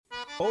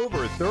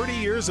Over 30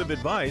 years of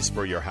advice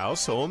for your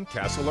house, home,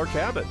 castle, or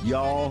cabin.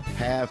 Y'all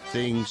have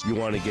things you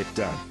want to get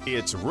done.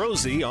 It's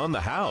Rosie on the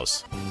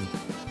House.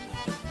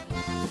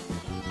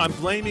 I'm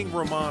blaming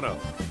Romano.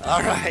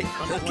 All right.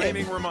 I'm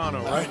blaming Romano.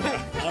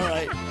 All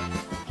right.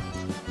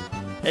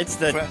 It's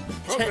the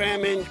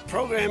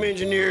Program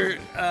engineer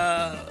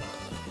A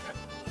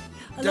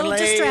little delayed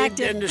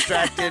distracted. and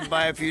distracted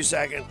by a few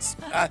seconds.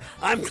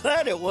 I'm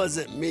glad it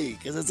wasn't me,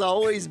 because it's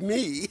always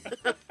me.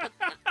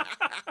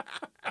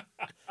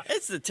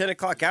 It's the 10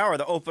 o'clock hour,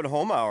 the open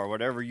home hour,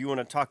 whatever you want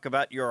to talk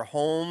about your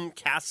home,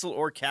 castle,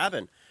 or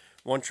cabin.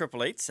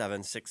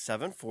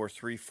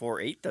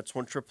 1-888-767-4348. That's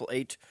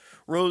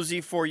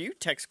 1-888-ROSIE for you.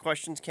 Text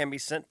questions can be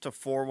sent to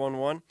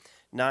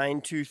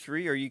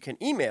 411-923, or you can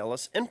email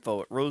us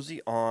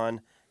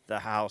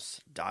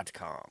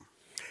info@rosieonthehouse.com.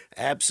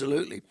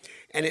 Absolutely.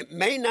 And it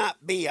may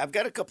not be. I've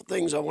got a couple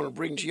things I want to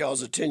bring to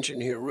y'all's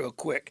attention here real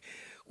quick.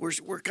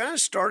 We're kind of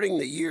starting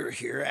the year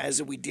here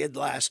as we did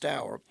last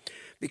hour,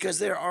 because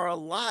there are a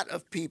lot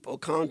of people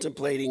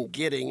contemplating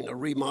getting a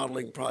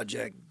remodeling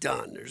project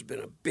done. There's been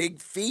a big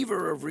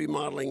fever of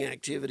remodeling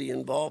activity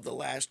involved the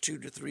last 2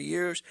 to 3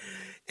 years,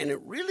 and it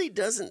really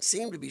doesn't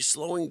seem to be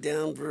slowing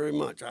down very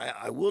much.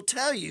 I will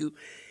tell you,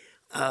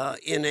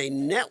 in a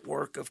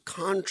network of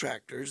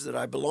contractors that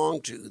I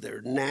belong to,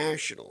 they're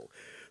national.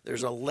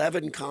 There's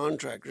 11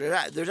 contractors.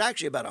 There's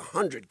actually about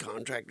 100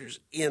 contractors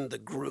in the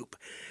group,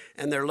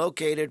 and they're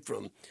located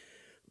from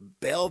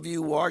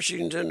Bellevue,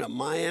 Washington, to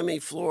Miami,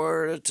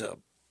 Florida, to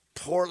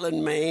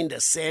Portland, Maine, to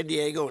San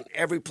Diego, and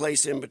every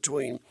place in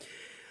between.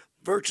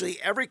 Virtually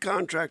every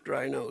contractor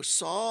I know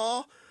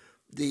saw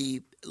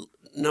the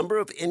number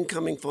of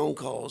incoming phone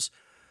calls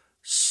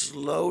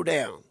slow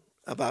down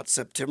about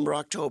September,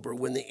 October,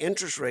 when the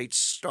interest rates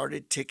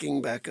started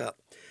ticking back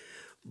up.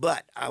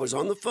 But I was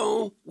on the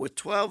phone with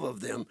 12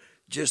 of them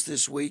just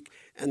this week,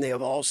 and they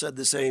have all said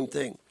the same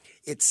thing.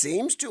 It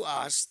seems to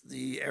us,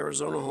 the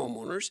Arizona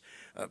homeowners,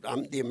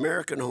 the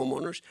American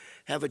homeowners,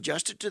 have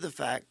adjusted to the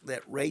fact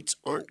that rates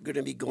aren't going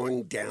to be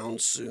going down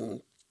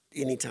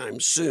anytime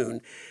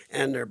soon,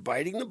 and they're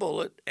biting the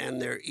bullet,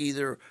 and they're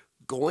either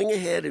going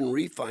ahead and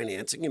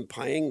refinancing and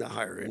paying the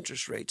higher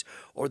interest rates,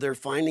 or they're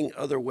finding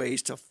other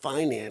ways to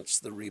finance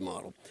the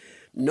remodel,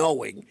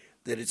 knowing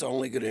that it's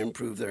only going to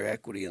improve their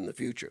equity in the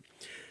future.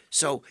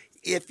 So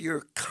if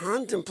you're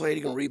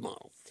contemplating a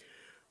remodel,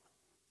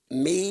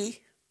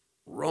 me,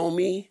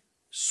 Romy,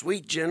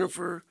 Sweet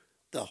Jennifer,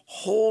 the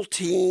whole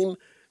team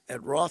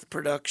at Roth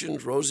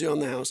Productions, Rosie on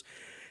the House,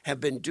 have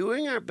been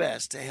doing our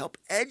best to help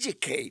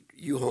educate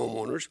you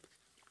homeowners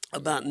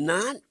about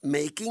not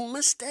making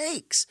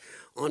mistakes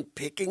on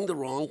picking the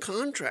wrong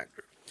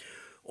contractor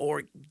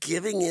or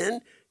giving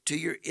in to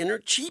your inner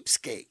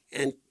cheapskate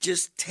and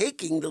just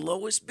taking the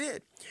lowest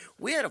bid.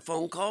 We had a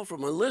phone call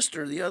from a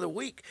listener the other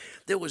week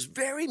that was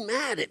very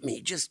mad at me,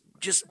 just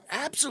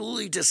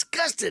absolutely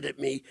disgusted at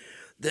me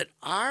that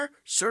our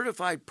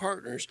certified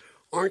partners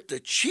aren't the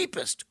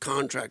cheapest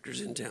contractors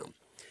in town.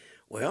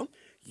 Well,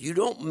 you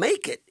don't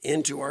make it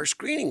into our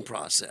screening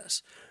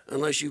process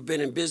unless you've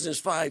been in business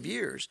 5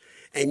 years,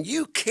 and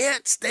you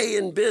can't stay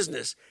in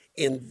this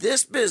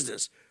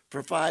business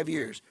for 5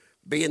 years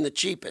being the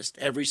cheapest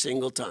every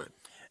single time.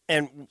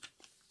 And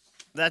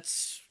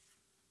that's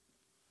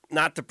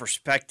not the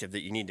perspective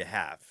that you need to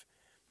have.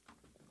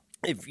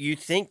 If you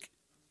think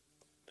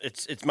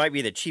it might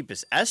be the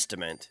cheapest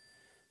estimate,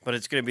 but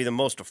it's going to be the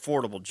most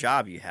affordable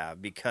job you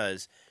have,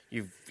 because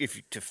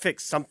to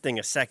fix something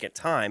a second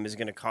time is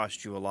going to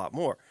cost you a lot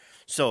more.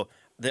 So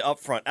the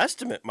upfront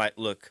estimate might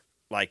look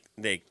like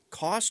they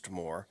cost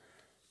more,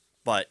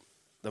 but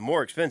the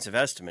more expensive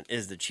estimate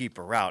is the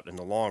cheaper route in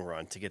the long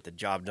run to get the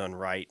job done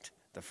right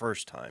the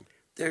first time.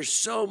 There's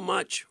so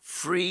much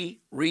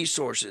free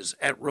resources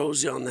at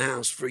Rosie on the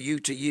House for you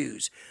to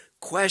use.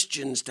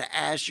 Questions to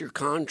ask your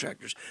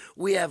contractors.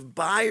 We have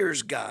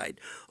buyer's guide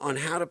on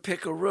how to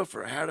pick a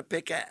roofer, how to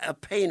pick a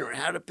painter,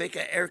 how to pick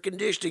an air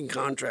conditioning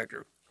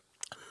contractor.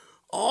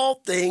 All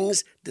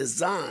things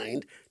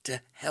designed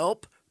to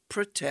help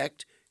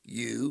protect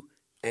you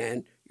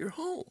and your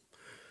home.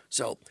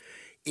 So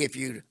if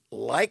you'd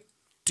like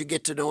to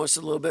get to know us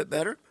a little bit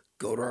better,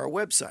 go to our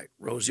website,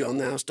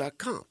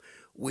 rosieonthehouse.com.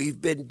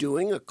 We've been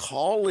doing a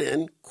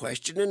call-in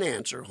question and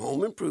answer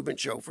home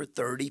improvement show for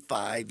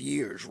 35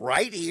 years,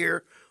 right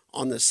here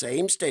on the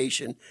same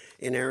station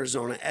in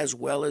Arizona, as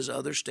well as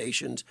other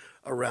stations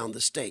around the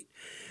state.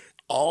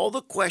 All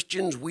the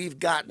questions we've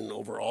gotten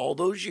over all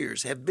those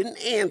years have been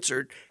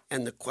answered,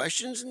 and the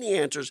questions and the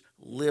answers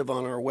live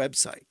on our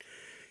website.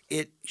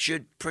 It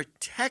should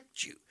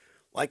protect you.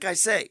 Like I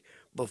say,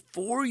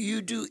 before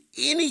you do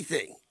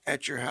anything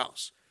at your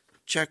house,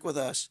 check with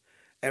us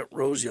at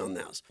Rosie on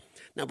the House.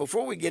 Now,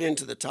 before we get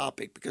into the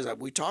topic, because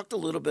we talked a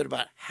little bit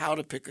about how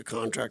to pick a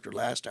contractor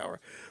last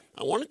hour,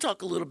 I want to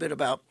talk a little bit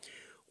about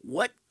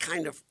what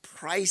kind of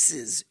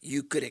prices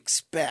you could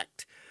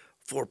expect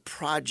for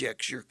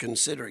projects you're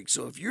considering.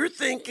 So if you're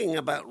thinking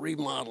about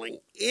remodeling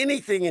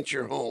anything at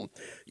your home,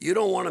 you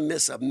don't want to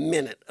miss a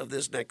minute of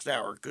this next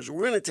hour, because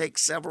we're going to take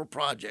several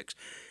projects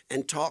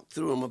and talk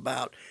through them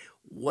about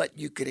what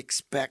you could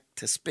expect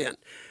to spend.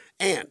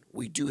 And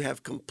we do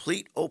have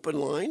complete open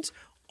lines.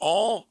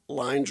 All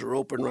lines are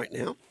open right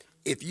now.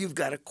 If you've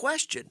got a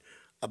question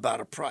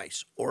about a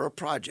price or a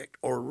project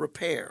or a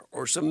repair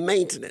or some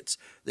maintenance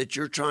that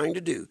you're trying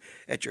to do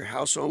at your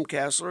house, home,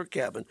 castle, or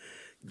cabin,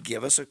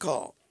 give us a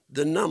call.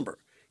 The number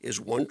is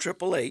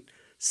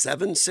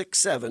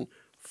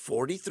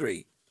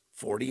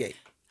 1-888-767-4348.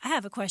 I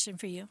have a question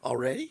for you.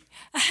 Already?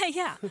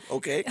 Yeah.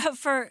 Okay.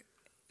 For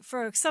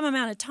some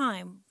amount of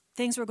time,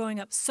 things were going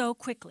up so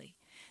quickly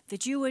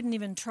that you wouldn't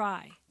even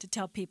try to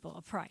tell people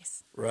a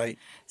price. Right.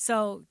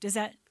 So does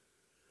that,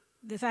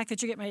 the fact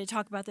that you're getting ready to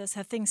talk about this,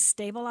 have things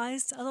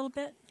stabilized a little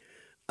bit?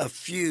 A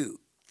few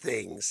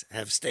things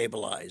have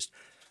stabilized,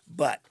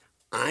 but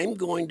I'm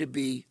going to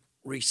be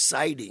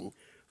reciting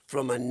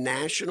from a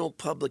national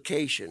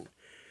publication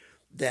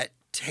that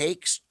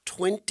takes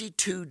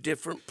 22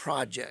 different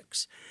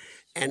projects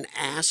and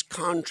asks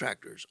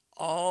contractors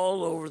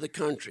all over the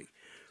country,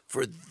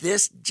 for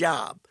this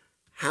job,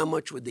 how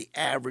much would the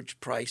average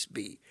price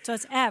be? So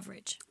it's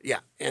average. Yeah,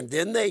 and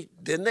then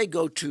they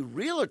go to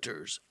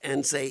realtors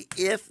and say,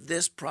 if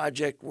this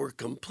project were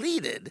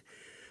completed,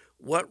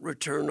 what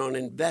return on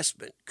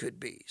investment could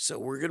be. So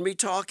we're going to be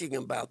talking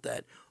about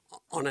that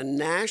on a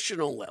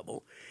national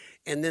level,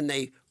 and then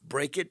they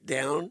break it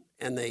down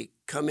and they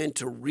come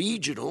into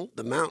regional,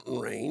 the mountain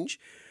range,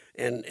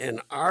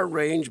 and our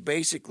range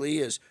basically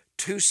is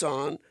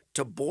Tucson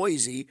to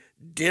Boise,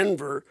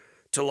 Denver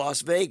to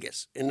Las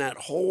Vegas. In that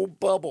whole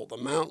bubble, the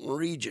mountain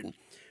region,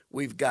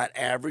 we've got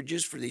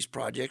averages for these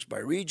projects by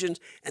regions,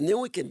 and then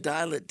we can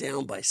dial it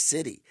down by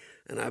city.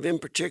 And I've in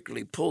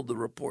particularly pulled the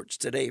reports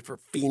today for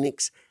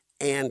Phoenix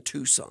and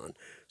Tucson.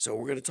 So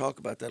we're going to talk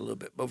about that a little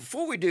bit. But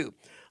before we do,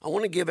 I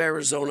want to give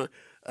Arizona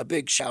a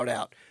big shout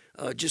out.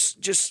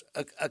 Just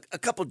a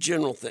couple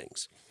general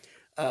things.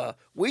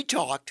 We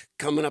talked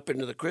coming up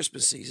into the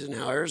Christmas season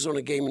how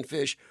Arizona Game and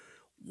Fish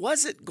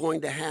wasn't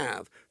going to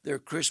have their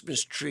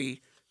Christmas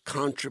tree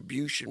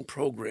contribution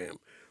program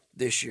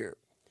this year.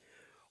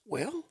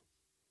 Well,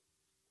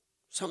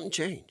 something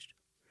changed.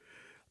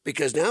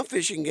 Because now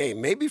Fish and Game,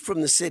 maybe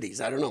from the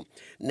cities, I don't know.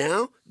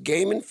 Now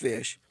Game and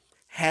Fish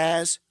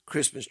has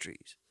Christmas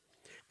trees,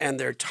 and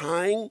they're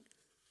tying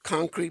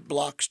concrete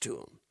blocks to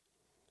them.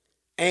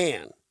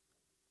 And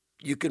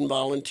you can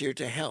volunteer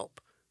to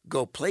help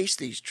go place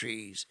these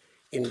trees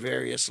in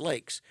various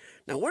lakes.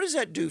 Now, what does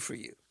that do for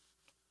you?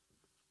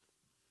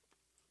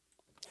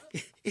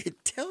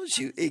 It tells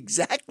you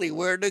exactly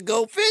where to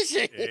go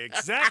fishing.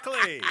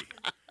 Exactly.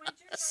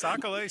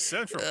 Sac-a-lait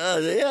Central.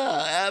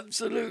 Yeah,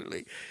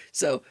 absolutely.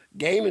 So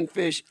Game and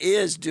Fish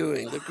is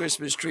doing the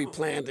Christmas tree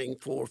planting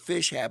for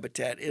fish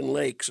habitat in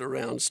lakes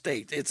around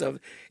state.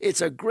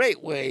 It's a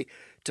great way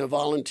to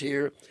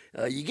volunteer.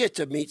 You get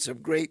to meet some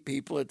great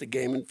people at the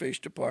Game and Fish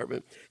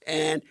Department,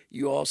 and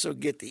you also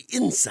get the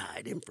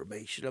inside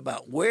information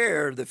about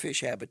where the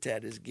fish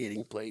habitat is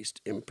getting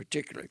placed in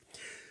particular.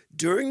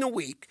 During the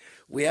week,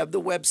 we have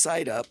the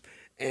website up,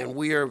 and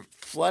we are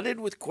flooded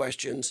with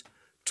questions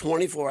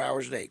 24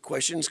 hours a day.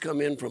 Questions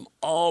come in from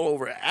all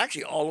over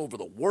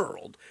the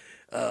world,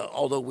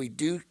 although we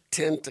do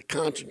tend to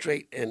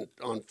concentrate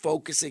on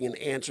focusing and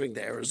answering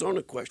the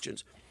Arizona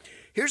questions.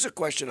 Here's a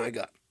question I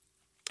got.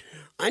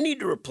 I need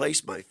to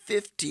replace my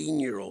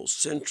 15-year-old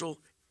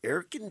central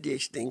air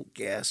conditioning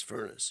gas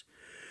furnace.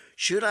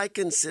 Should I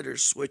consider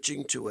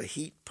switching to a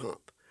heat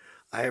pump?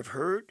 I have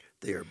heard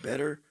they are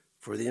better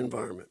for the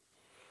environment.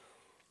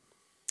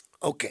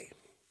 Okay,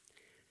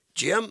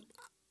 Jim,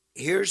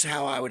 here's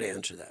how I would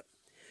answer that.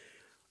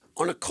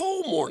 On a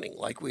cold morning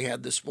like we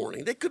had this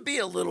morning, they could be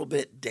a little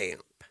bit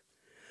damp.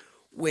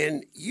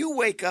 When you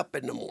wake up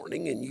in the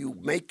morning and you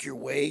make your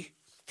way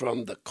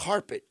from the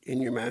carpet in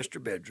your master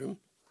bedroom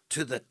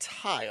to the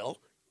tile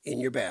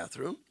in your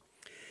bathroom,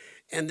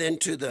 and then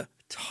to the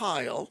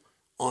tile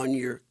on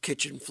your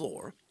kitchen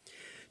floor,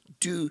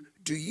 do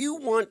you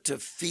want to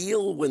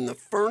feel when the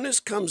furnace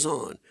comes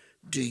on,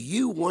 do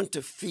you want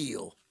to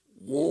feel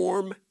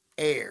warm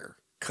air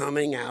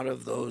coming out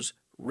of those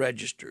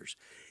registers?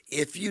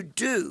 If you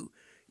do,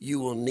 you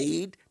will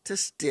need to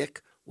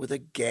stick with a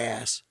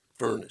gas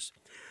furnace.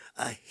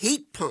 A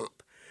heat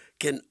pump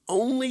can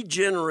only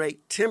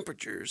generate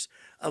temperatures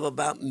of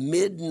about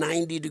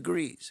mid-90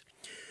 degrees.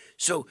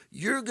 So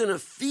you're going to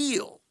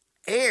feel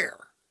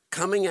air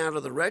coming out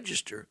of the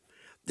register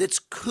that's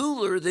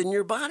cooler than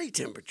your body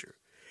temperature.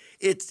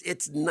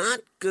 It's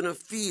not going to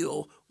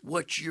feel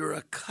what you're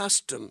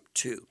accustomed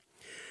to.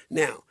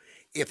 Now,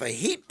 if a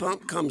heat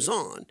pump comes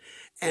on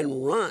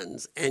and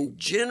runs and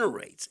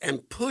generates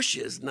and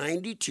pushes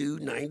 92,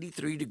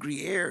 93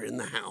 degree air in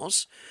the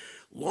house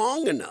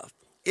long enough,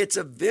 it's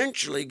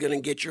eventually going to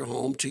get your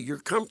home to your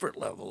comfort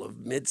level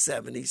of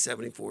mid-70s,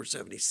 74,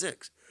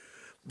 76.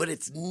 But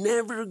it's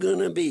never going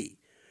to be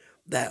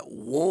that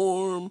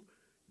warm,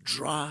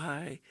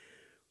 dry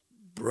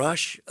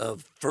brush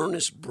of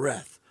furnace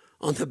breath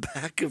on the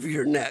back of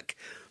your neck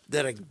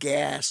that a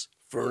gas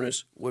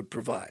furnace would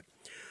provide.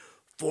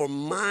 For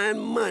my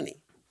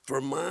money, for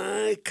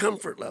my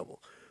comfort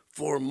level,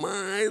 for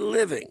my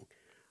living,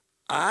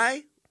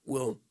 I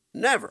will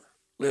never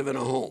live in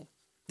a home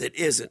that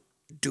isn't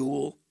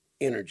dual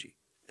energy.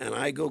 And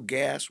I go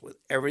gas with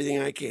everything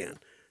I can.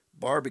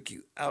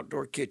 Barbecue,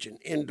 outdoor kitchen,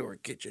 indoor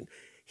kitchen,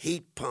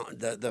 heat pump,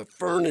 the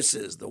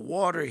furnaces, the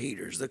water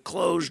heaters, the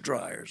clothes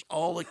dryers,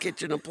 all the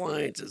kitchen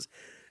appliances,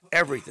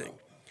 everything.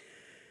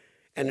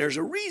 And there's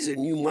a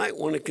reason you might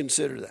want to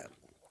consider that.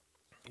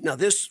 Now,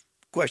 this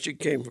question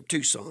came from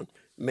Tucson,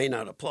 may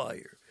not apply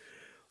here.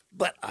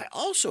 But I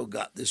also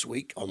got this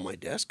week on my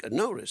desk a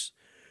notice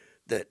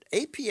that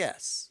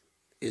APS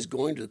is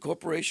going to the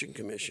Corporation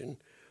Commission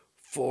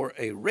for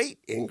a rate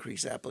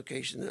increase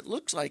application that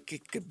looks like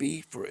it could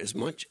be for as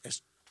much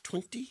as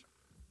 20%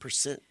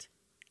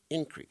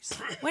 increase.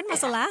 When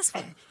was the last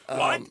one?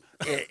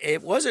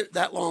 It wasn't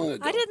that long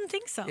ago. I didn't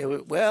think so. I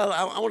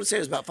want to say it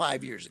was about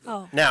 5 years ago.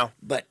 Oh. Now,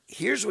 But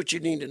here's what you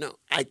need to know.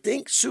 I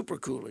think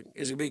supercooling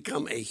is going to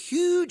become a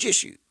huge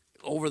issue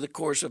over the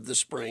course of the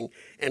spring,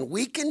 and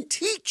we can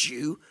teach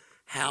you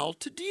how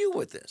to deal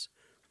with this.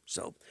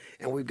 So,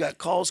 and we've got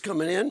calls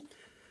coming in.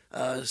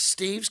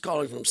 Steve's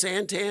calling from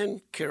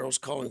Santan. Carol's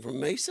calling from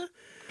Mesa.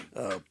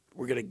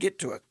 We're going to get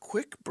to a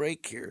quick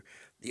break here.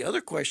 The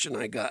other question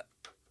I got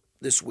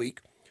this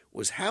week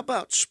was, how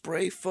about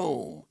spray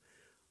foam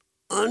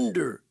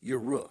under your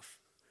roof?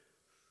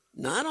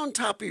 Not on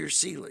top of your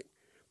ceiling,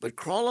 but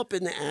crawl up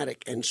in the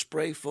attic and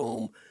spray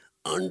foam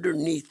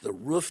underneath the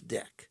roof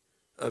deck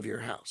of your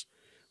house.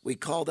 We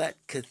call that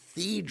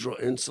cathedral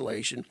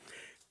insulation.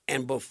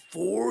 And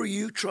before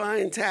you try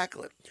and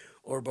tackle it,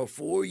 or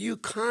before you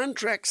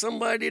contract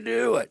somebody to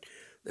do it,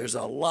 there's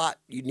a lot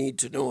you need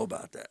to know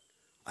about that.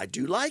 I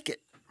do like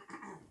it,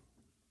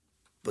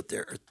 but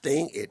there are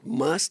things, it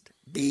must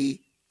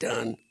be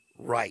done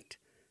right.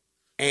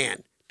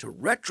 And to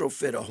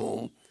retrofit a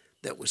home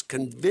that was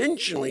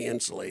conventionally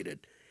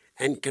insulated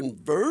and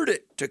convert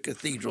it to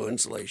cathedral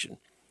insulation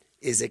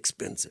is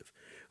expensive.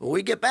 When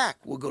we get back,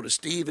 we'll go to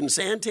Steve in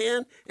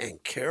Santan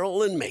and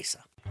Carol in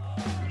Mesa.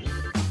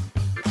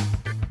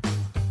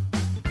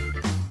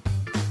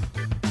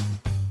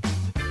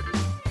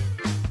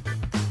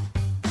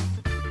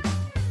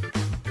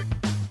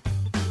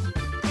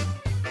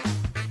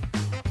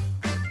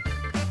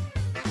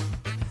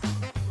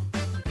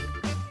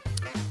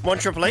 One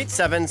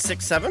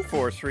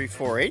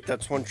 888-767-4348.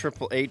 That's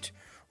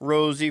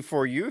 1-888-ROSIE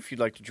for you if you'd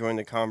like to join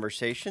the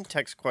conversation.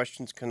 Text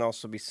questions can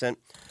also be sent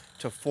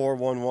to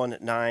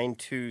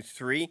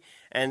 411-923.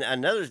 And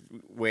another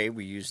way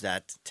we use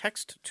that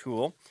text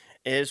tool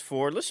is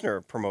for listener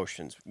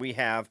promotions. We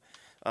have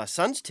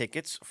Suns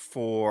tickets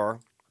for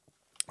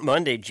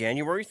Monday,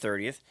 January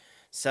 30th,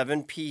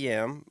 7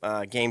 p.m.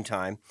 Game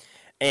time.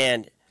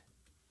 And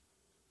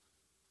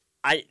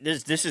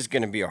this is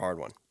going to be a hard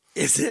one.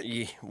 Is it?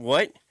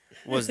 What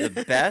was the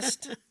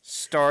best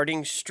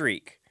starting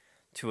streak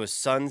to a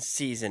Suns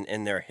season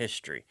in their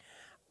history?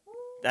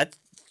 That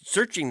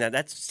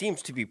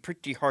seems to be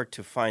pretty hard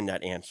to find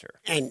that answer.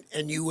 And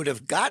you would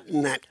have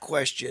gotten that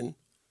question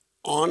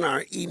on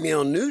our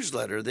email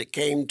newsletter that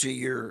came to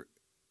your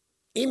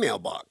email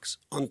box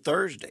on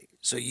Thursday.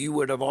 So you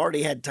would have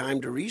already had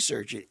time to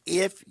research it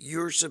if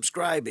you're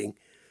subscribing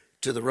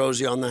to the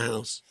Rosie on the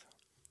House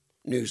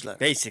newsletter.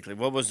 Basically,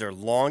 what was their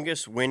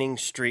longest winning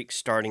streak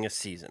starting a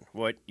season?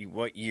 What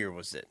year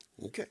was it?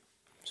 Okay.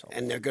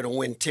 And they're going to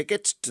win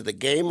tickets to the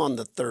game on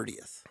the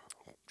 30th.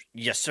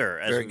 Yes, sir.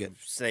 As Very we good.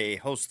 say,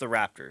 host the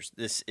Raptors.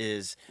 This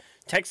is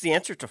text the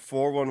answer to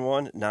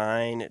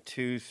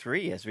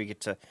 411-923 as we get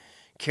to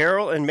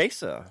Carol and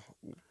Mesa.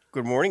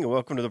 Good morning and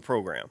welcome to the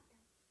program.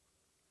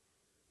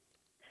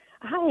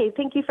 Hi,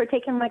 thank you for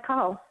taking my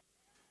call.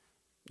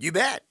 You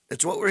bet.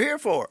 That's what we're here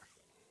for.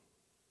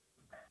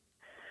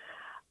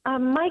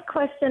 My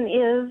question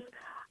is,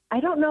 I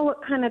don't know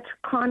what kind of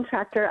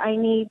contractor I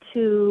need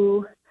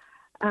to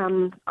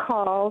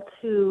call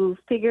to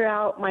figure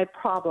out my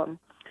problem.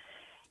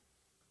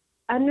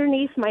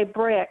 Underneath my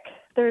brick,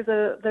 there's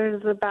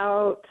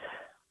about,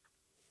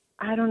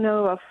 I don't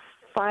know, a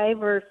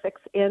 5 or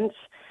 6 inch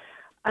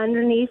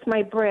underneath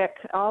my brick,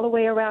 all the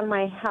way around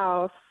my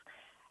house,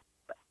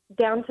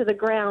 down to the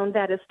ground,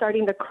 that is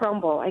starting to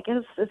crumble. I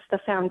guess it's the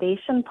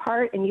foundation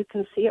part, and you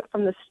can see it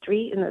from the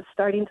street, and it's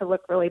starting to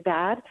look really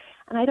bad.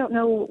 And I don't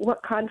know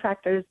what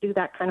contractors do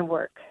that kind of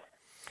work.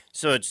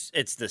 So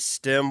it's the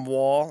stem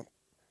wall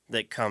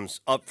that comes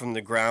up from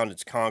the ground.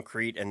 It's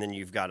concrete, and then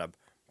you've got a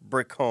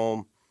brick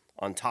home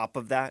on top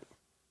of that?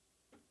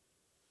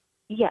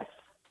 Yes.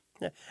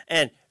 Yeah.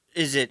 And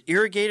is it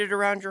irrigated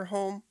around your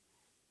home?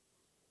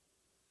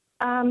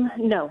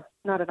 No,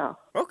 not at all.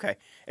 Okay.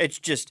 It's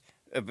just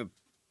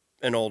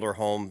an older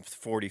home,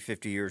 40,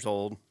 50 years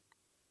old?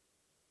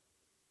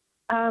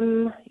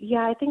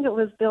 Yeah, I think it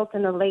was built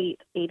in the late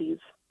 80s.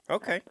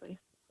 Okay. Actually.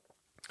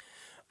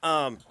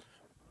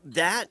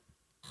 That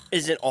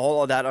isn't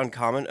all that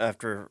uncommon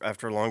after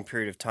a long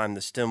period of time.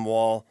 The stem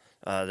wall,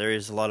 there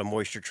is a lot of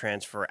moisture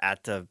transfer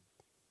at the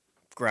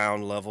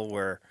ground level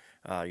where,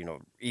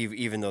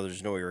 even though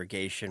there's no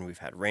irrigation, we've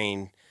had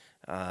rain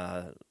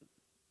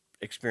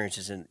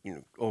experiences in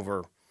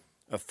over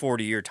a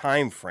 40-year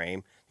time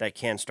frame that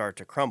can start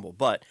to crumble.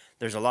 But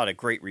there's a lot of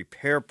great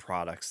repair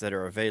products that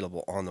are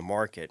available on the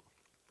market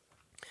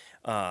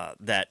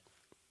that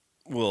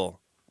will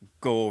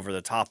go over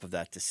the top of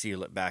that to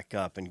seal it back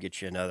up and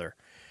get you another,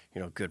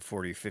 good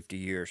 40 or 50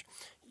 years.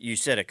 You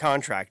said a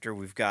contractor.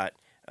 We've got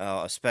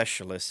a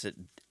specialist that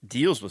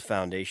deals with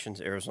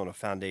foundations, Arizona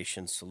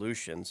Foundation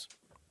Solutions.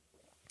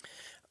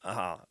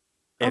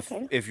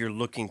 If you're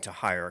looking to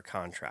hire a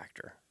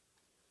contractor.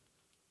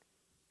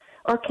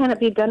 Or can it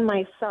be done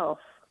myself?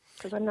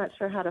 Because I'm not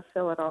sure how to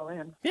fill it all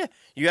in. Yeah,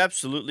 you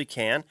absolutely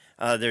can.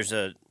 There's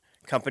a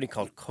company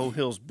called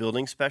Cohills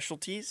Building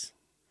Specialties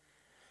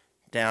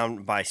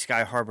down by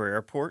Sky Harbor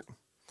Airport,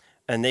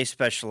 and they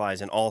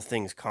specialize in all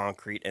things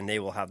concrete, and they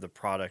will have the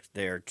product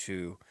there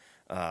to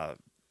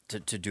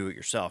do it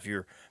yourself.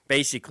 You're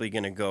basically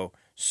going to go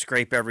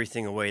scrape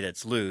everything away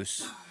that's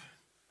loose,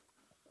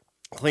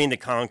 clean the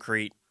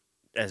concrete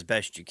as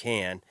best you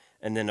can,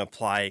 and then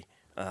apply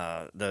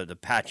the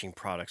patching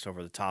products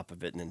over the top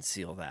of it, and then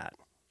seal that.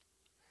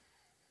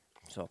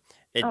 So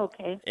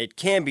it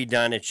can be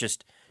done. It's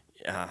just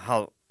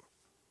how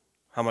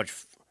much.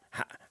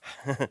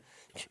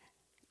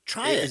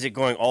 Try it. Is it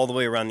going all the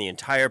way around the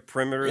entire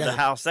perimeter of the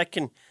house? That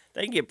can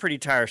get pretty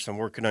tiresome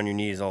working on your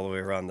knees all the way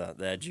around the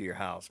edge of your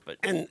house. But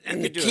and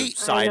you the do key a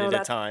side at a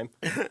time.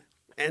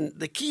 And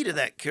the key to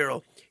that,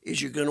 Carol,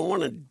 is you're going to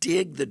want to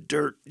dig the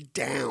dirt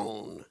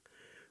down.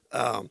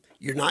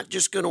 You're not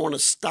just going to want to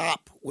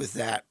stop with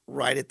that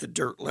right at the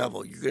dirt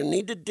level. You're going to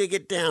need to dig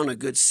it down a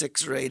good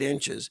 6 or 8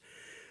 inches.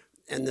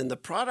 And then the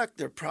product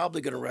they're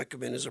probably going to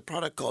recommend is a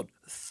product called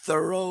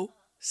Thorough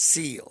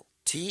Seal.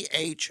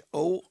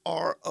 THORO-SEAL.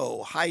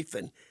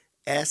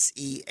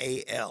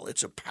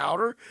 It's a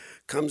powder,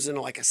 comes in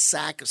like a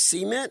sack of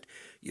cement.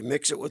 You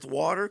mix it with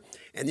water,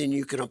 and then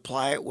you can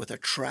apply it with a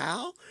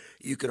trowel,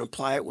 you can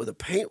apply it with a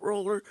paint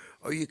roller,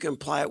 or you can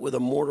apply it with a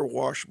mortar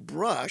wash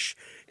brush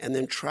and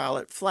then trowel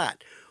it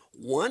flat.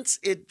 Once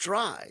it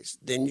dries,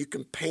 then you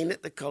can paint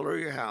it the color of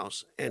your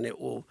house, and it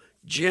will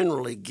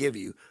generally give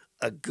you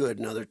a good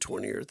another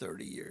 20 or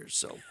 30 years.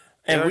 So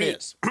and there we, it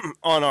is.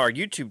 On our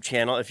YouTube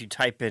channel, if you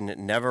type in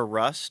Never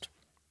Rust,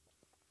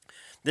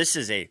 this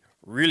is a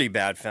really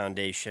bad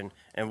foundation.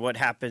 And what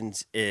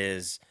happens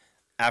is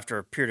after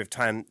a period of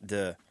time,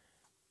 the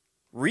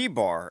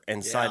rebar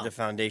inside the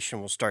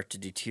foundation will start to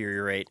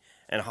deteriorate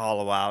and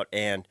hollow out.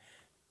 And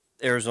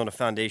Arizona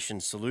Foundation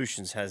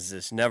Solutions has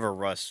this Never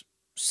Rust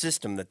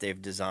system that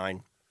they've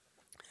designed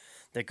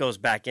that goes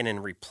back in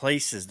and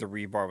replaces the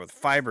rebar with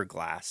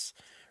fiberglass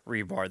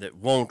rebar that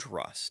won't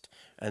rust,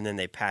 and then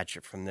they patch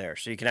it from there.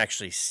 So you can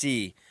actually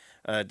see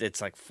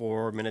it's like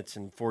 4 minutes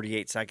and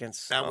 48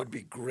 seconds. That would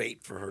be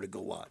great for her to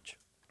go watch.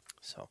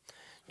 So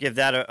give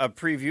that a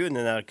preview, and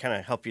then that'll kind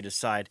of help you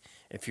decide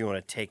if you want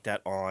to take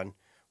that on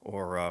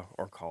or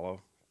call a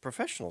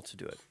professional to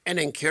do it. And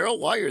then, Carol,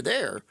 while you're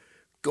there,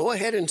 go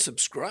ahead and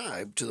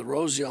subscribe to the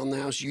Rosie on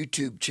the House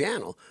YouTube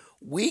channel.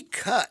 We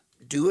cut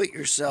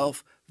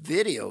do-it-yourself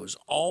videos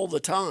all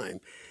the time.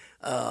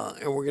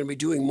 And we're going to be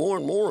doing more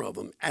and more of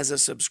them. As a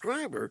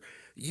subscriber,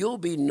 you'll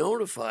be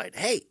notified,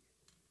 hey,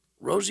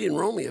 Rosie and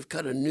Romy have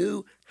cut a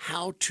new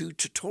how-to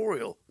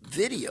tutorial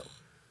video.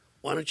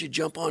 Why don't you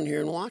jump on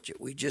here and watch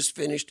it? We just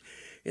finished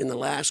in the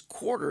last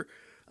quarter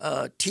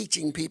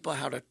teaching people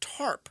how to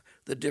tarp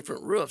the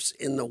different roofs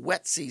in the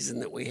wet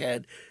season that we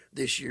had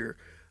this year.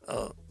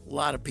 A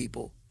lot of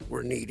people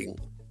were needing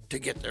to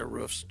get their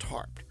roofs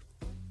tarped.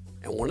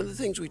 And one of the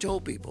things we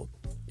told people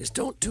is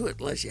don't do it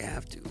unless you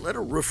have to. Let a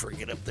roofer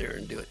get up there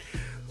and do it.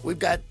 We've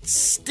got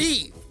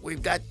Steve,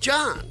 we've got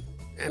John,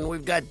 and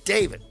we've got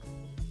David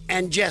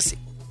and Jesse.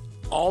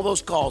 All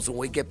those calls when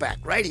we get back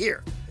right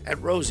here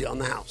at Rosie on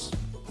the House.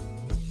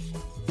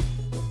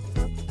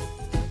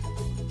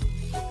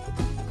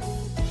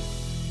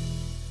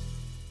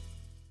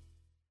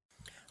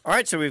 All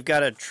right, so we've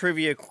got a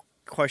trivia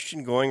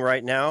question going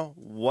right now.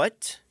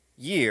 What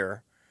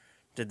year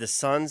did the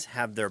Suns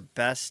have their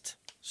best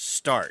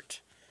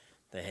start?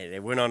 They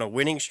went on a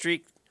winning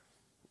streak.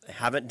 They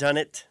haven't done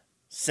it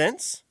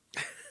since.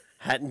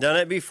 Hadn't done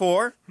it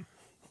before.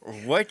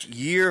 What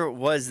year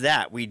was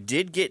that? We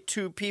did get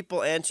 2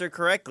 people answer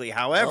correctly.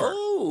 However,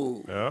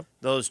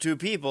 those 2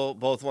 people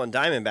both won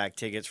Diamondback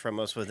tickets from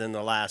us within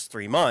the last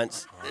 3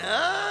 months.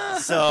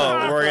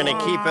 So we're going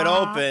to keep it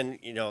open.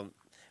 You know,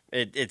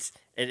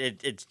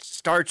 it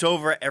starts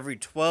over every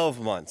 12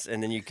 months,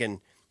 and then you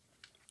can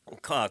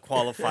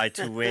qualify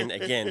to win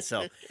again.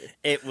 So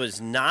it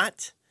was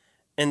not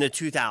in the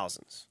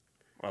 2000s.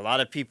 A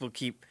lot of people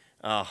keep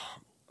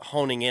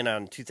honing in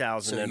on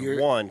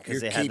 2001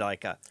 because they had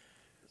like a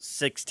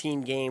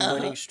 16-game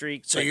winning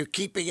streak. So you're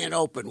keeping it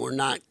open. We're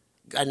not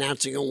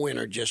announcing a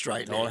winner just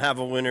right now. Don't have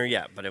a winner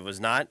yet, but it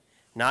was not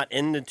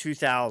in the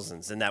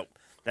 2000s, and that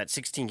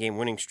 16-game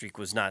winning streak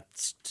was not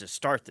to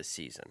start the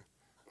season.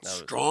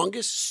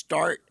 Strongest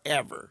start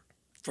ever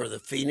for the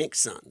Phoenix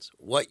Suns.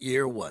 What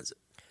year was it?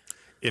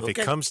 If it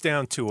comes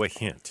down to a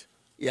hint,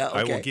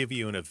 I will give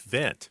you an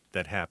event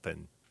that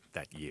happened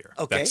that year.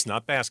 Okay. That's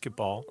not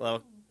basketball.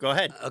 Well, go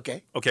ahead.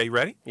 Okay. Okay, you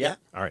ready? Yeah.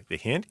 All right, the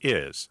hint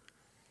is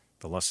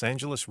The Los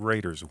Angeles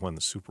Raiders won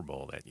the Super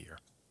Bowl that year.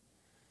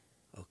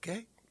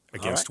 Okay.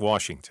 Against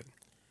Washington.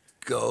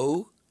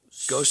 Go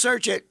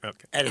search it.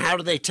 Okay. And how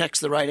do they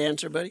text the right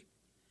answer, buddy?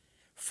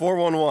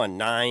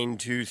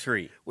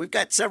 411-923. We've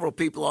got several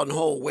people on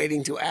hold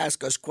waiting to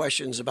ask us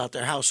questions about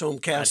their house, home,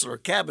 castle, or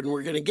cabin.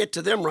 We're going to get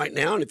to them right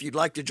now. And if you'd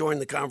like to join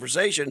the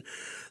conversation,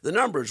 the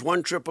number is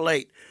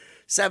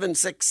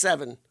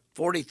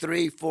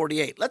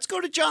 1-888-767-4348. Let's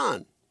go to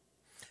John.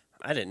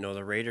 I didn't know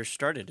the Raiders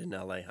started in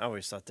L.A. I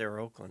always thought they were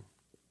Oakland.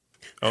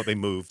 Oh, they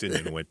moved and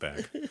then went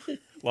back.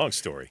 Long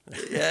story.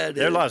 Yeah,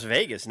 They're Las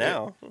Vegas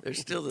now. They're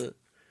still the...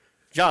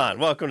 John,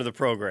 welcome to the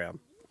program.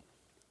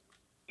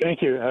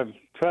 Thank you. I've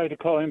tried to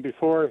call in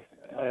before.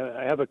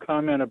 I have a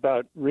comment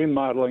about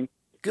remodeling.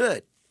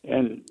 Good.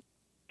 And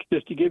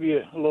just to give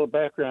you a little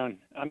background,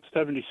 I'm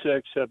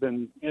 76. I've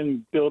been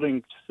in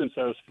buildings since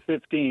I was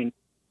 15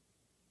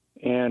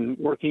 and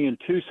working in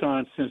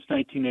Tucson since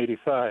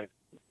 1985.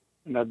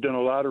 And I've done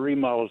a lot of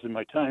remodels in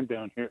my time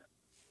down here.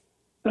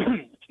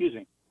 Excuse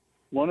me.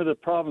 One of the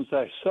problems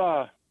I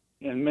saw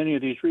in many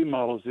of these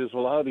remodels is a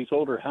lot of these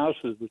older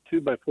houses with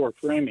 2x4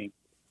 framing.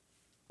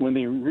 When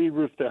they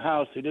re-roofed the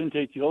house, they didn't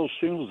take the old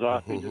shingles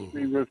off. They just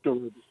re-roofed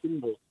over the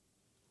shingles.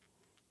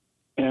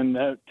 And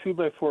that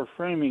 2x4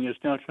 framing is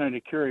now trying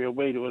to carry a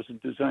weight it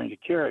wasn't designed to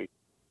carry.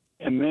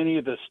 And many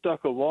of the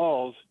stucco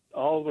walls,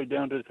 all the way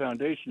down to the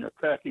foundation, are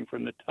cracking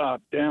from the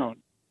top down,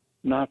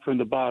 not from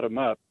the bottom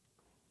up.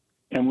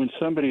 And when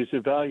somebody is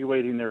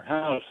evaluating their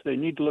house, they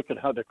need to look at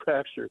how the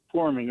cracks are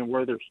forming and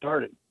where they're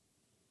starting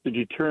to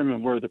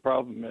determine where the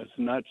problem is,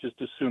 and not just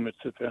assume it's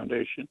the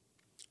foundation.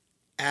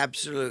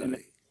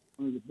 Absolutely.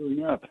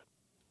 Up.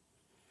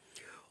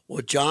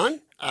 Well,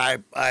 John, I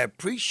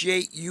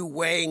appreciate you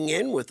weighing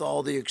in with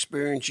all the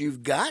experience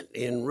you've got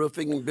in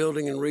roofing and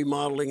building and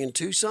remodeling in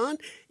Tucson.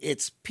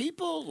 It's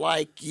people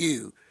like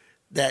you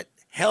that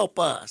help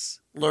us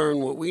learn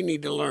what we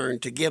need to learn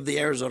to give the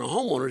Arizona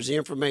homeowners the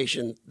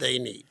information they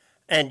need.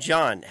 And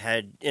John,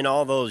 in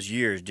all those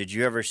years, did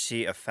you ever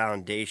see a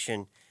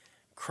foundation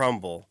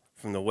crumble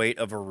from the weight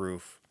of a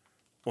roof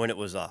when it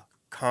was a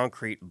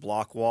concrete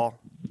block wall?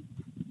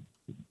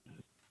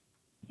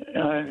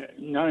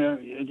 No,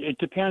 it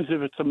depends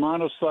if it's a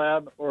mono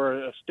slab or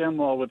a stem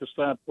wall with a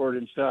slab poured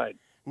inside.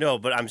 No,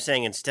 but I'm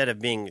saying instead of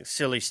being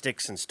silly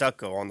sticks and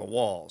stucco on the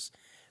walls,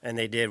 and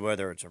they did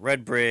whether it's a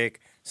red brick,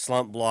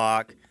 slump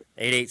block,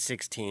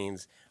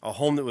 8/16s, a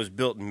home that was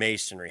built in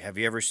masonry. Have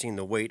you ever seen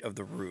the weight of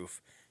the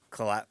roof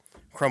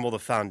crumble the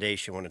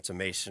foundation when it's a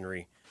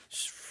masonry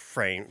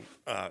frame,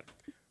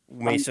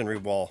 masonry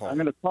wall home? I'm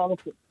going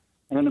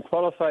to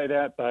qualify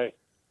that by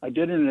I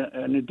did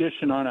an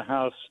addition on a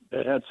house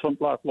that had slump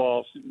block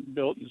walls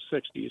built in the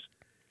 60s,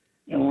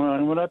 and when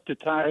I went up to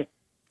tie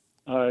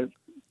the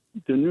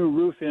new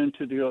roof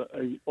into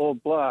the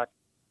old block,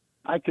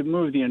 I could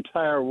move the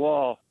entire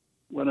wall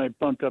when I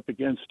bumped up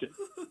against it,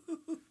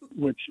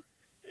 which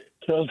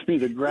tells me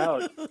the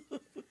grout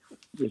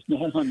is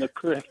not on the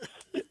correct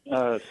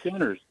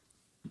centers.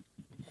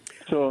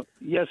 So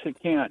yes, it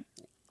can,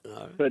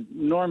 but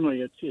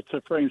normally it's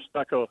a frame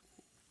stucco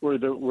where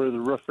the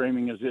roof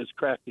framing is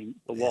cracking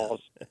the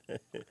walls.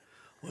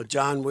 Well,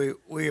 John,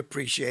 we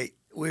appreciate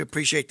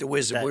the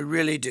wisdom. We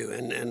really do,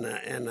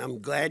 and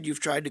I'm glad you've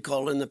tried to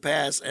call in the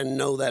past and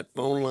know that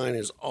phone line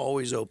is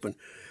always open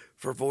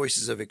for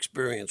voices of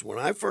experience. When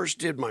I first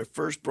did my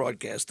first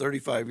broadcast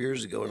 35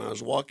 years ago, and I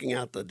was walking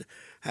out the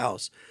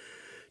house,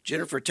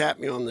 Jennifer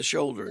tapped me on the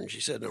shoulder and she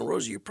said, "Now,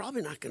 Rosie, you're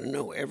probably not going to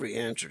know every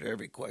answer to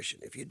every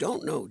question. If you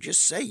don't know,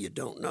 just say you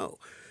don't know.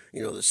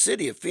 You know, the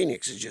city of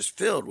Phoenix is just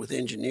filled with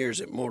engineers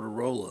at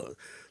Motorola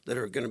that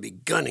are going to be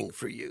gunning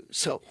for you.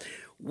 So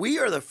we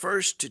are the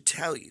first to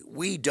tell you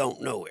we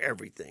don't know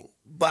everything,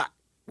 but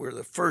we're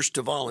the first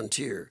to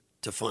volunteer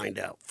to find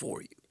out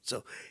for you.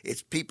 So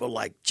it's people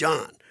like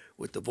John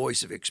with the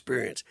voice of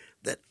experience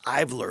that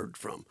I've learned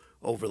from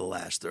over the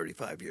last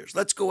 35 years.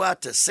 Let's go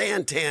out to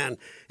Santan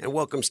and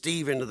welcome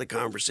Steve into the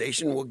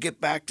conversation. We'll get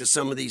back to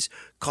some of these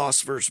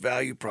cost versus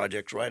value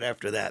projects right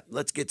after that.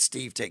 Let's get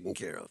Steve taken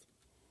care of.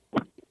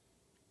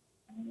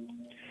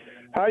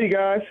 Hi, you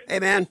guys. Hey,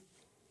 man.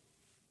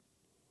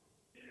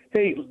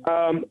 Hey,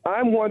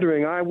 I'm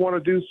wondering, I want to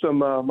do some,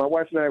 my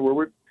wife and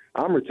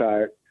I'm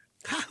retired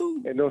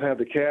and don't have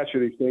the cash for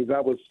these things. I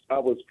was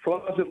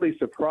pleasantly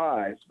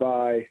surprised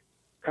by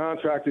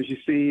contractors you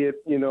see at,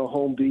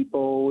 Home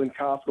Depot and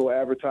Costco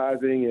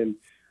advertising, and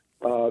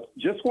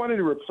just wanted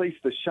to replace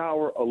the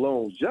shower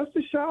alone. Just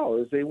the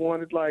showers, they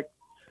wanted like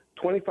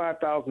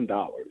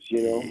 $25,000,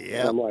 Yeah.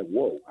 And I'm like,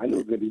 whoa, I know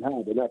it's going to be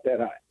high, but not that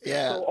high.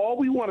 Yeah. So all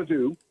we want to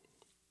do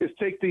is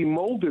take the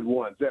molded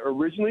ones that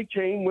originally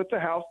came with the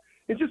house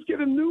and just get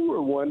a newer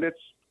one that's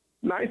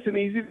nice and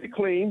easy to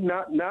clean.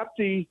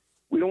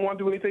 We don't want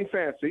to do anything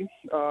fancy.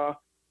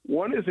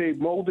 One is a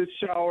molded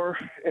shower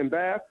and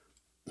bath.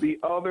 The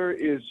other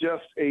is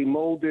just a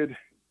molded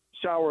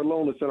shower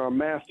alone that's in our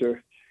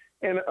master.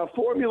 And a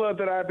formula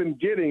that I've been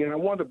getting, and I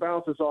want to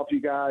bounce this off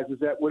you guys, is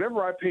that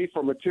whatever I pay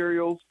for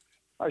materials,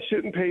 I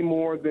shouldn't pay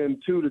more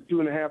than 2 to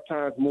 2.5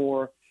 times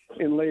more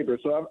in labor.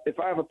 So if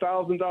I have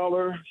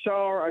 $1,000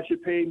 shower, I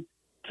should pay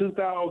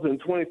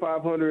 $2,000,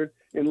 $2,500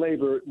 in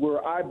labor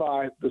where I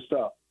buy the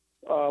stuff.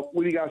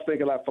 What do you guys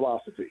think of that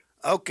philosophy?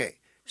 Okay,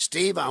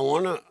 Steve, I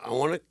want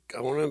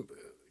to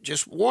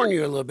just warn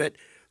you a little bit.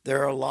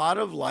 There are a lot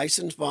of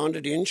licensed,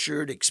 bonded,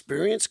 insured,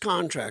 experienced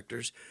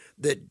contractors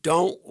that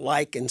don't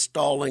like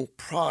installing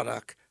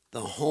product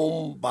the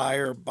home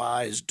buyer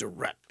buys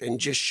direct and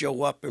just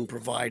show up and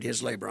provide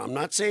his labor. I'm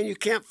not saying you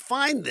can't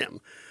find them,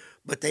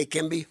 but they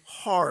can be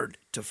hard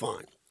to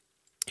find.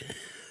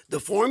 The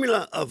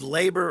formula of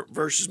labor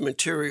versus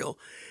material,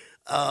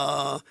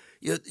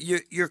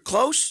 you're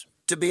close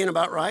to being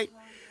about right.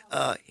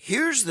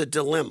 Here's the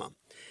dilemma.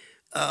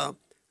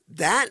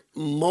 That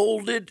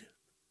molded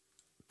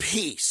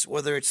piece,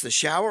 whether it's the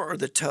shower or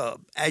the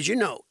tub, as you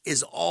know,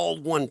 is all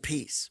one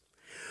piece.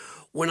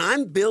 When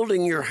I'm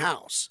building your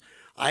house,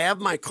 I have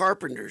my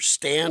carpenters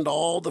stand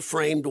all the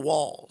framed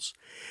walls,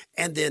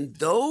 and then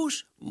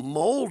those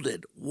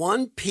molded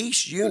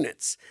one-piece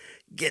units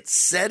get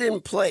set in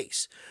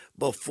place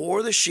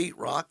before the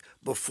sheetrock,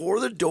 before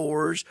the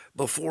doors,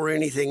 before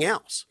anything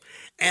else.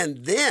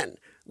 And then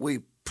we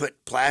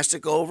put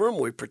plastic over them,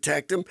 we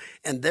protect them,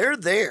 and they're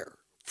there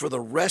for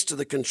the rest of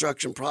the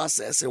construction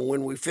process. And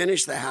when we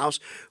finish the house,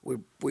 we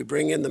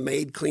bring in the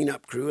maid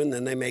cleanup crew, and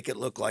then they make it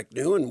look like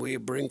new, and we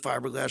bring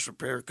fiberglass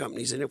repair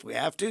companies in if we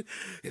have to,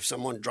 if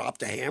someone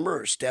dropped a hammer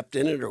or stepped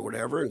in it or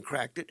whatever and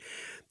cracked it.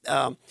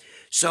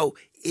 So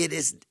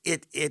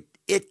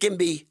it can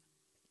be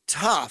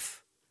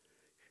tough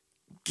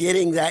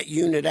getting that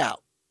unit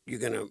out. You're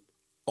going to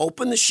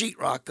open the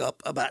sheetrock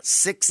up about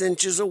 6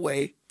 inches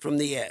away from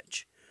the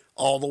edge,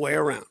 all the way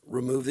around.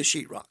 Remove the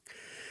sheetrock.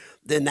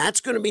 Then that's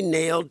going to be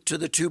nailed to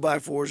the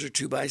 2x4s or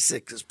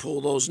 2x6s.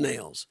 Pull those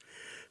nails.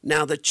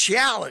 Now the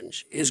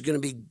challenge is going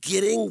to be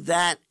getting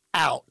that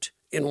out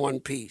in one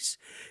piece.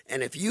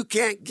 And if you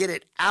can't get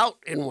it out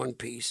in one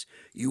piece,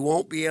 you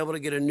won't be able to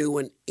get a new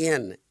one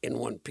in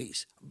one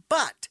piece.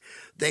 But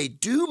they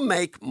do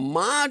make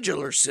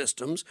modular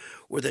systems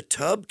where the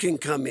tub can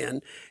come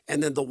in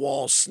and then the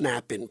walls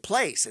snap in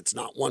place. It's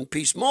not one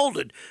piece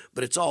molded,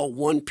 but it's all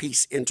one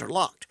piece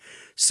interlocked.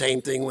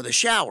 Same thing with a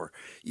shower.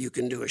 You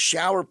can do a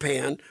shower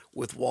pan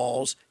with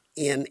walls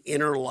in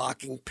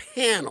interlocking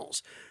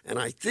panels. And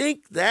I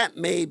think that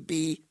may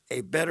be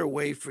a better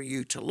way for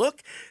you to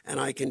look. And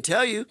I can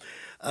tell you,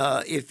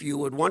 if you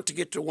would want to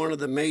get to one of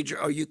the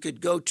major, or you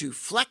could go to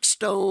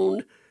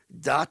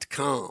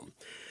flexstone.com.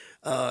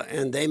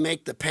 And they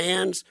make the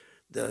pans,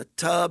 the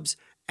tubs,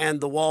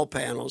 and the wall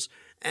panels.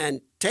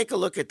 And take a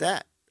look at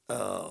that.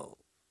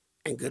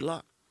 And good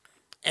luck.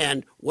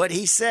 And what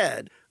he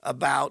said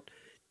about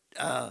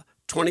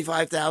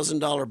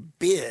 $25,000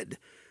 bid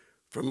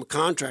from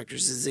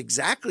contractors is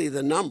exactly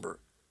the number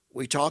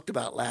we talked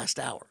about last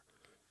hour.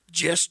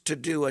 Just to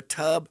do a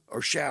tub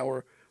or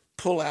shower,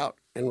 pull out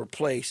and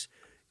replace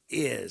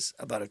is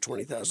about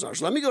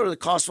 $20,000. Let me go to the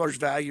cost versus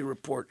value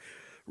report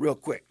real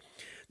quick.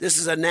 This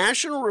is a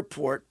national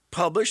report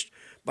published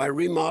by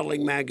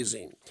Remodeling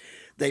Magazine.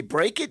 They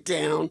break it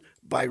down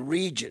by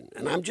region,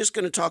 and I'm just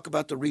going to talk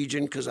about the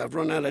region because I've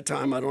run out of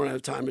time. I don't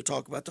have time to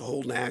talk about the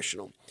whole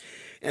national.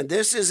 And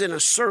this is in a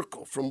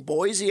circle from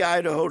Boise,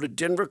 Idaho to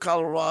Denver,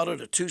 Colorado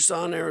to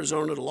Tucson,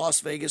 Arizona to Las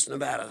Vegas,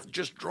 Nevada.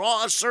 Just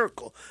draw a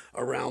circle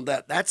around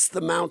that. That's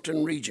the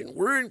mountain region.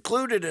 We're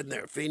included in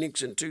there,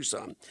 Phoenix and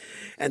Tucson.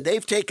 And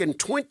they've taken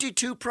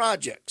 22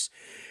 projects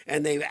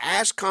and they've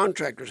asked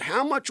contractors,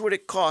 how much would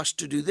it cost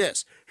to do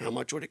this? How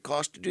much would it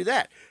cost to do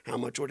that? How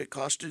much would it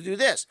cost to do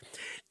this?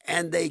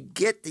 And they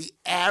get the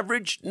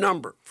average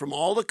number from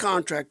all the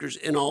contractors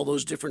in all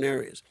those different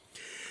areas.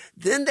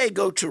 Then they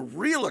go to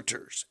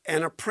realtors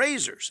and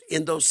appraisers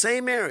in those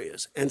same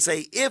areas and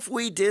say, if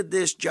we did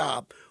this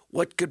job,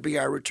 what could be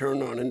our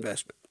return on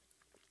investment?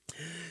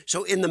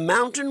 So in the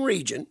mountain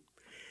region,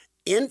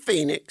 in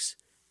Phoenix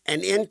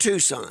and in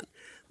Tucson,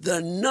 the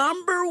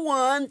number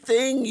one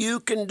thing you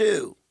can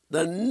do,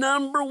 the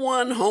number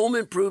one home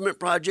improvement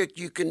project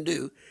you can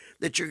do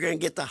that you're going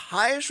to get the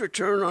highest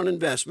return on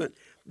investment,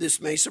 this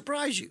may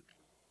surprise you.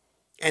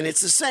 And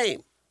it's the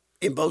same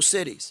in both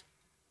cities.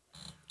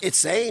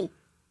 It's the same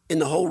in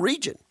the whole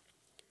region.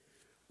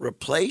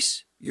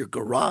 Replace your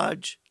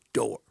garage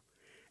door.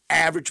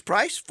 Average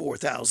price,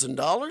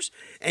 $4,000,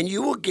 and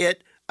you will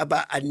get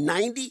about a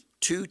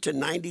 92 to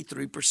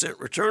 93%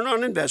 return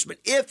on investment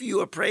if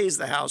you appraise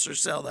the house or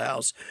sell the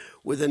house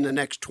within the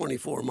next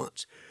 24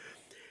 months.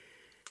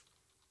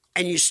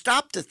 And you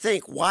stop to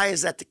think, why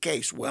is that the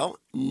case? Well,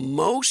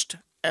 most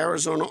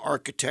Arizona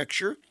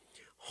architecture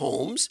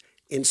homes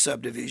in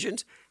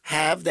subdivisions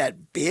have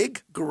that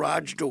big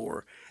garage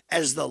door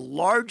as the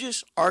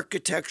largest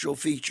architectural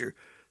feature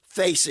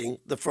facing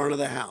the front of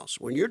the house.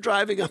 When you're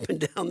driving up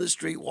and down the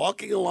street,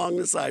 walking along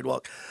the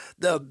sidewalk,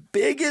 the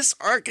biggest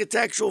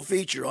architectural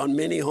feature on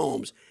many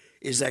homes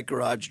is that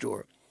garage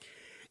door.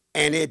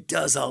 And it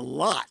does a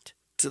lot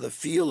to the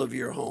feel of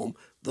your home,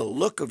 the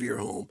look of your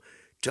home,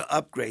 to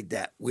upgrade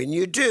that. When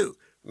you do,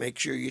 make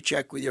sure you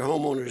check with your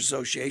homeowners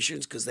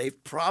associations because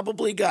they've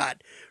probably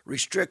got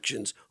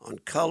restrictions on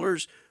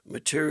colors,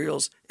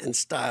 materials and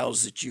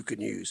styles that you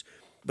can use.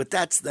 But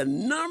that's the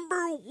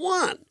number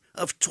one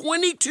of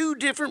 22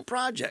 different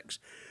projects.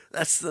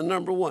 That's the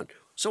number one.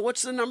 So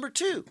what's the number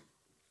two?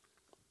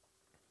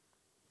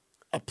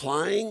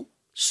 Applying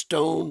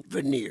stone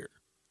veneer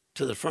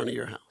to the front of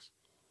your house,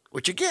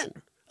 which again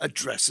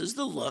addresses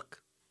the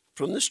look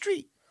from the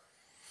street.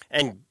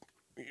 And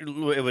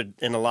it would,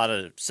 in a lot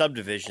of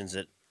subdivisions,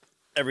 that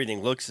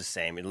everything looks the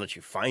same. It lets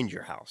you find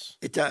your house.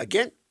 It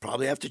again,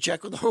 probably have to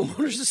check with the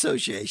homeowners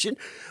association,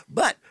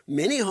 but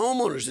many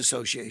homeowners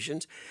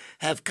associations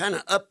have kind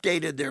of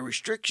updated their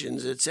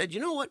restrictions that said, you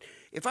know what,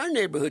 if our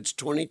neighborhood's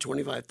 20,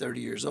 25,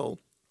 30 years old,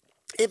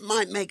 it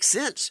might make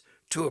sense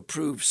to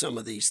approve some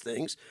of these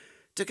things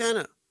to kind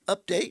of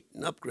update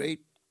and upgrade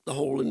the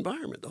whole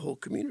environment, the whole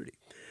community.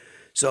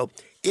 So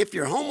if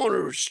your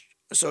homeowners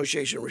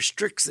association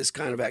restricts this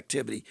kind of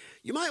activity,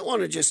 you might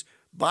want to just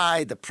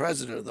buy the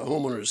president of the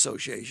homeowners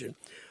association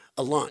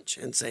a lunch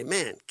and say,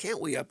 man,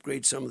 can't we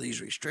upgrade some of these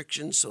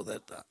restrictions so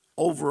that the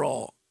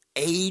overall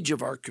age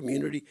of our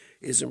community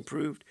is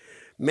improved?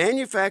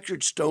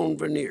 Manufactured stone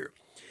veneer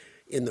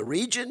in the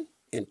region,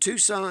 in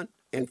Tucson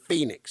and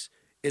Phoenix,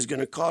 is going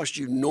to cost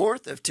you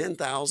north of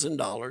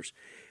 $10,000.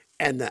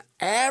 And the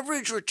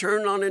average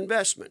return on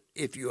investment,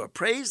 if you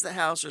appraise the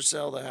house or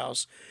sell the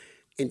house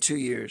in 2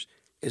 years,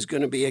 is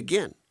going to be,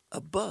 again,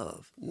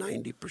 above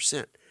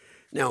 90%.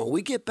 Now, when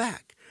we get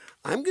back,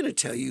 I'm going to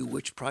tell you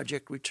which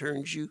project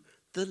returns you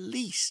the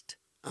least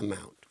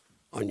amount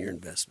on your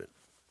investment.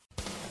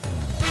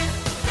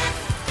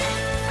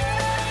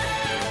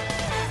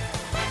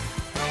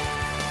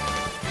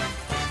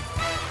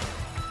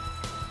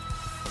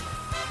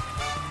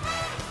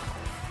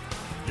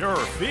 Your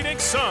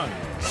Phoenix Suns.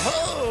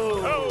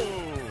 Oh!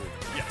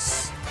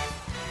 Yes.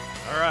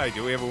 All right,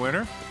 do we have a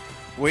winner?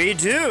 We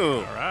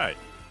do. All right.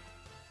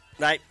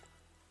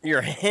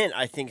 Your hint,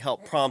 I think,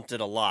 helped prompt it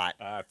a lot.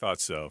 I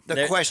thought so.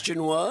 The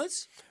question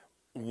was?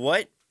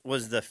 What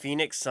was the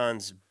Phoenix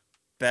Suns'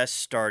 best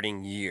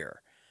starting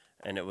year?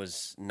 And it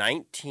was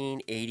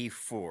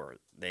 1984.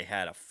 They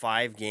had a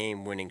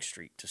 5-game winning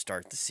streak to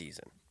start the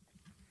season.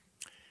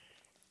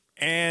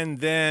 And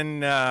then,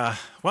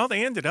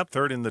 they ended up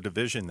third in the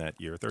division that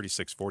year,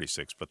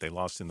 36-46, but they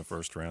lost in the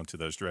first round to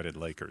those dreaded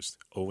Lakers,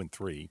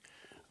 0-3.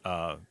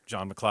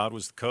 John McLeod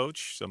was the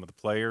coach. Some of the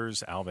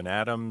players, Alvin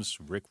Adams,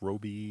 Rick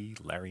Roby,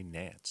 Larry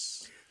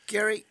Nance.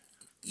 Gary,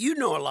 you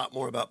know a lot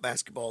more about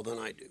basketball than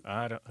I do.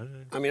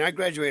 I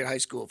graduated high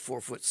school at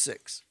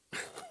 4'6".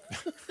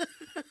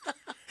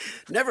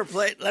 Never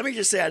played. Let me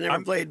just say, I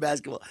never played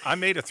basketball. I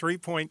made a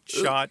 3-point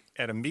shot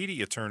at a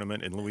media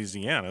tournament in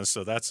Louisiana,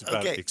 so that's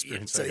about the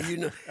experience. So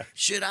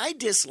should I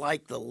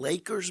dislike the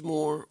Lakers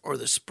more or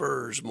the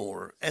Spurs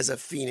more as a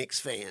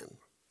Phoenix fan?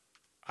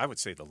 I would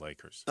say the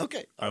Lakers.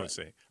 Okay. I would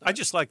say. I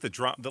just like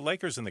the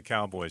Lakers and the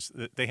Cowboys.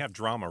 They have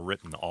drama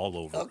written all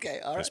over. Okay,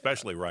 all right.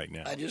 Especially right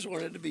now. I just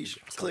wanted to be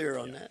clear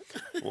on that.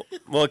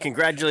 Well,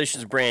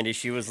 congratulations, Brandy.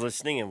 She was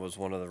listening and was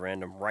one of the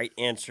random right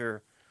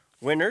answer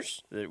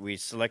winners that we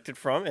selected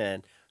from.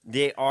 And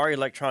they are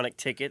electronic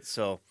tickets,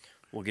 so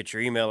we'll get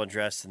your email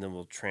address and then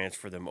we'll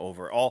transfer them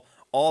over. All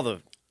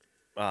the,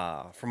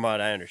 from what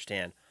I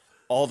understand,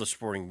 all the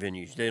sporting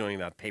venues, they don't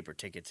even have paper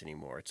tickets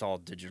anymore. It's all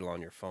digital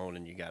on your phone,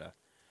 and you got to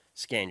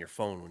scan your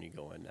phone when you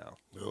go in now.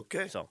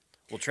 Okay. So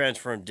we'll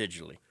transfer them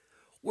digitally.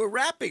 We're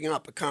wrapping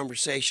up a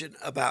conversation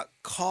about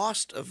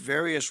cost of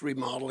various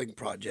remodeling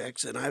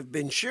projects, and I've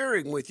been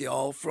sharing with you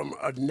all from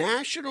a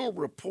national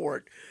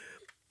report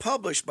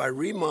published by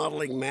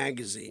Remodeling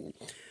Magazine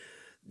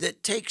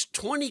that takes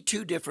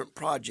 22 different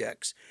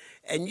projects,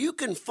 and you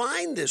can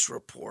find this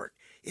report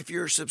if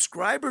you're a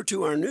subscriber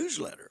to our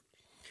newsletter.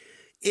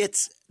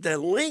 It's the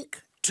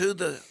link to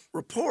the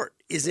report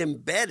is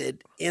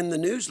embedded in the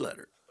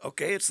newsletter.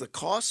 Okay, it's the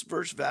cost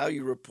versus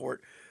value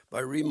report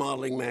by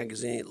Remodeling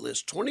Magazine. It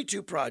lists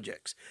 22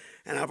 projects.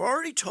 And I've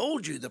already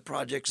told you the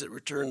projects that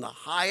return the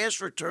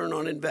highest return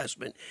on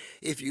investment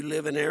if you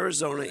live in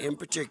Arizona, in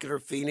particular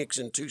Phoenix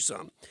and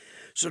Tucson.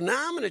 So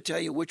now I'm going to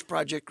tell you which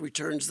project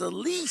returns the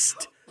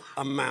least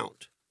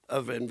amount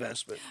of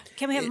investment.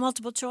 Can we have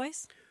multiple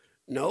choice?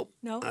 Nope.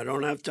 No? I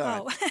don't have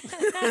time.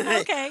 Oh.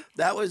 Okay.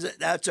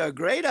 That's a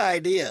great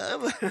idea,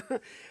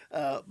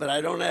 but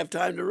I don't have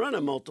time to run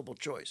a multiple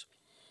choice.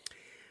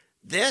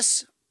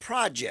 This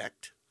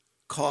project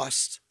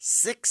costs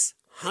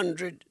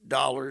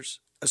 $600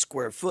 a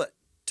square foot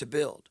to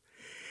build.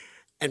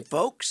 And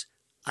folks,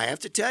 I have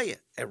to tell you,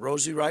 at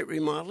Rosie Wright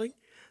Remodeling,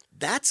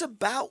 that's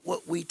about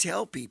what we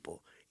tell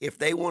people. If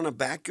they want a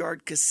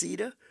backyard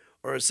casita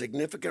or a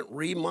significant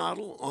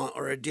remodel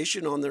or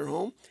addition on their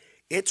home,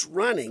 it's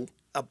running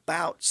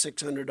about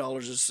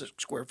 $600 a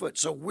square foot.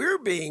 So we're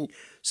being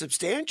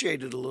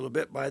substantiated a little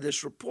bit by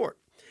this report.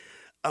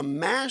 A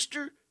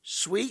master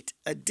suite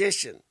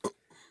addition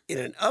in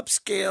an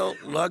upscale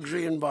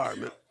luxury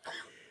environment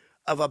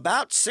of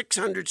about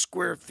 600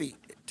 square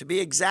feet. To be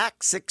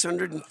exact,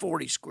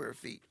 640 square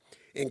feet.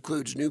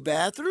 Includes new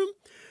bathroom,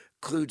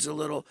 includes a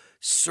little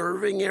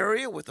serving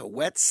area with a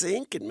wet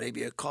sink and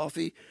maybe a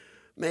coffee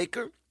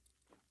maker.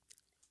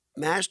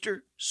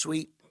 Master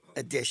suite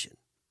addition,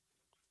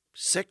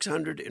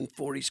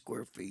 640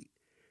 square feet,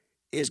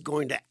 is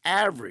going to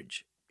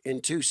average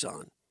in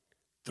Tucson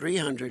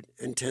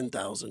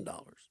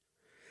 $310,000.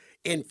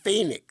 In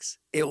Phoenix,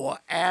 it will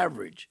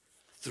average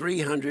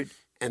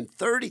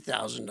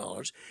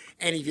 $330,000.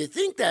 And if you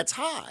think that's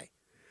high,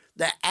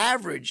 the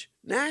average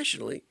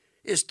nationally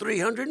is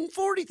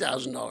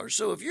 $340,000.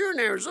 So if you're in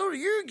Arizona,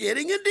 you're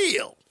getting a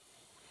deal.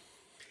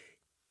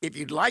 If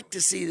you'd like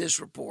to see this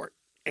report,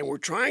 and we're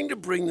trying to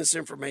bring this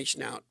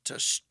information out to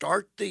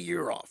start the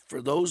year off for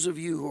those of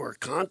you who are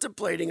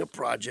contemplating a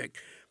project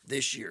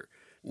this year,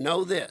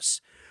 know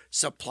this: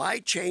 supply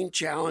chain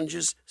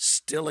challenges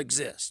still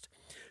exist.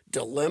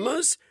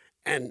 Dilemmas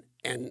and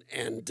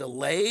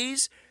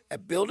delays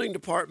at building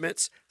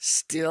departments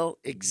still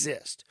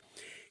exist.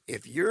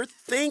 If you're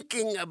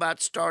thinking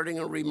about starting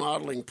a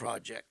remodeling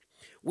project,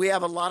 we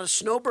have a lot of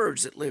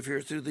snowbirds that live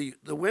here through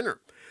the winter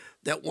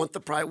that want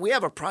the we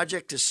have a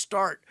project to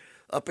start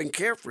up in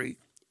Carefree.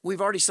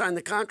 We've already signed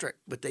the contract,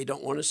 but they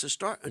don't want us to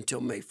start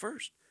until May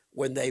 1st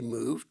when they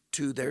move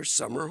to their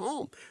summer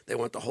home. They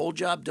want the whole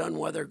job done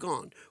while they're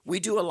gone. We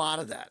do a lot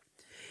of that.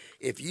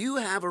 If you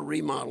have a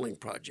remodeling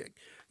project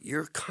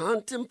you're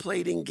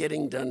contemplating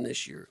getting done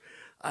this year,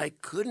 I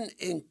couldn't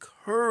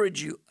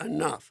encourage you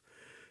enough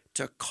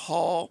to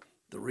call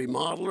the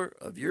remodeler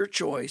of your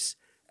choice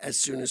as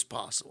soon as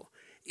possible.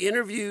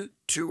 Interview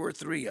 2 or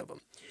 3 of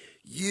them.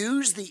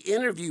 Use the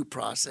interview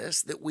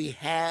process that we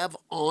have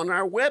on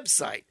our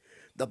website,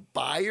 the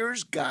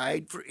Buyer's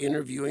Guide for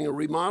Interviewing a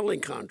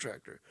Remodeling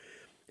Contractor.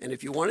 And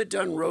if you want it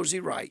done Rosie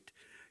Wright,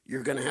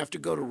 you're going to have to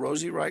go to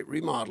Rosie Wright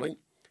Remodeling,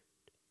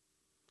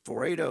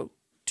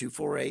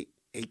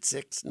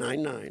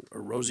 480-248-8699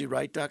 or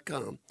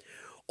rosiewright.com,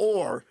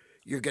 or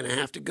you're going to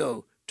have to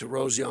go to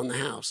Rosie on the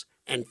House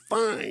and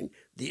find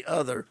the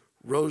other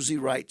Rosie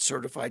Wright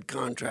certified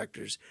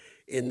contractors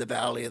in the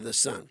Valley of the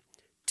Sun.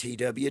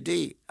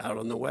 TWD out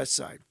on the west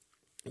side,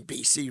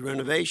 BC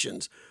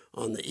Renovations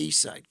on the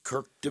east side,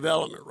 Kirk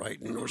Development right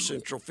in North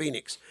Central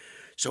Phoenix.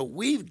 So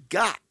we've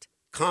got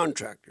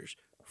contractors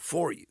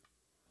for you.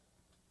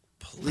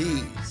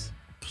 Please,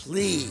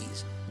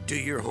 please do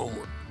your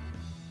homework.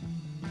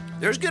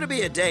 There's going to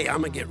be a day I'm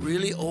going to get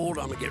really old,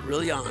 I'm going to get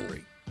really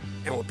ornery.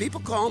 And when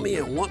people call me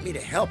and want me to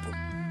help them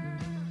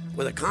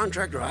with a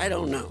contractor I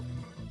don't know,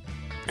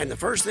 and the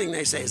first thing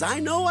they say is, I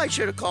know I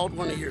should have called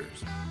one of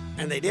yours,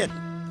 and they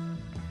didn't.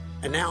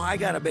 And now I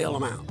got to bail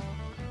them out.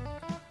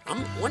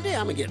 One day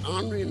I'm going to get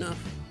ornery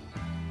enough.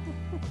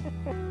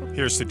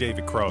 Here's to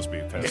David Crosby,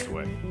 who passed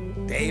away.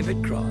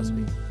 David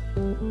Crosby.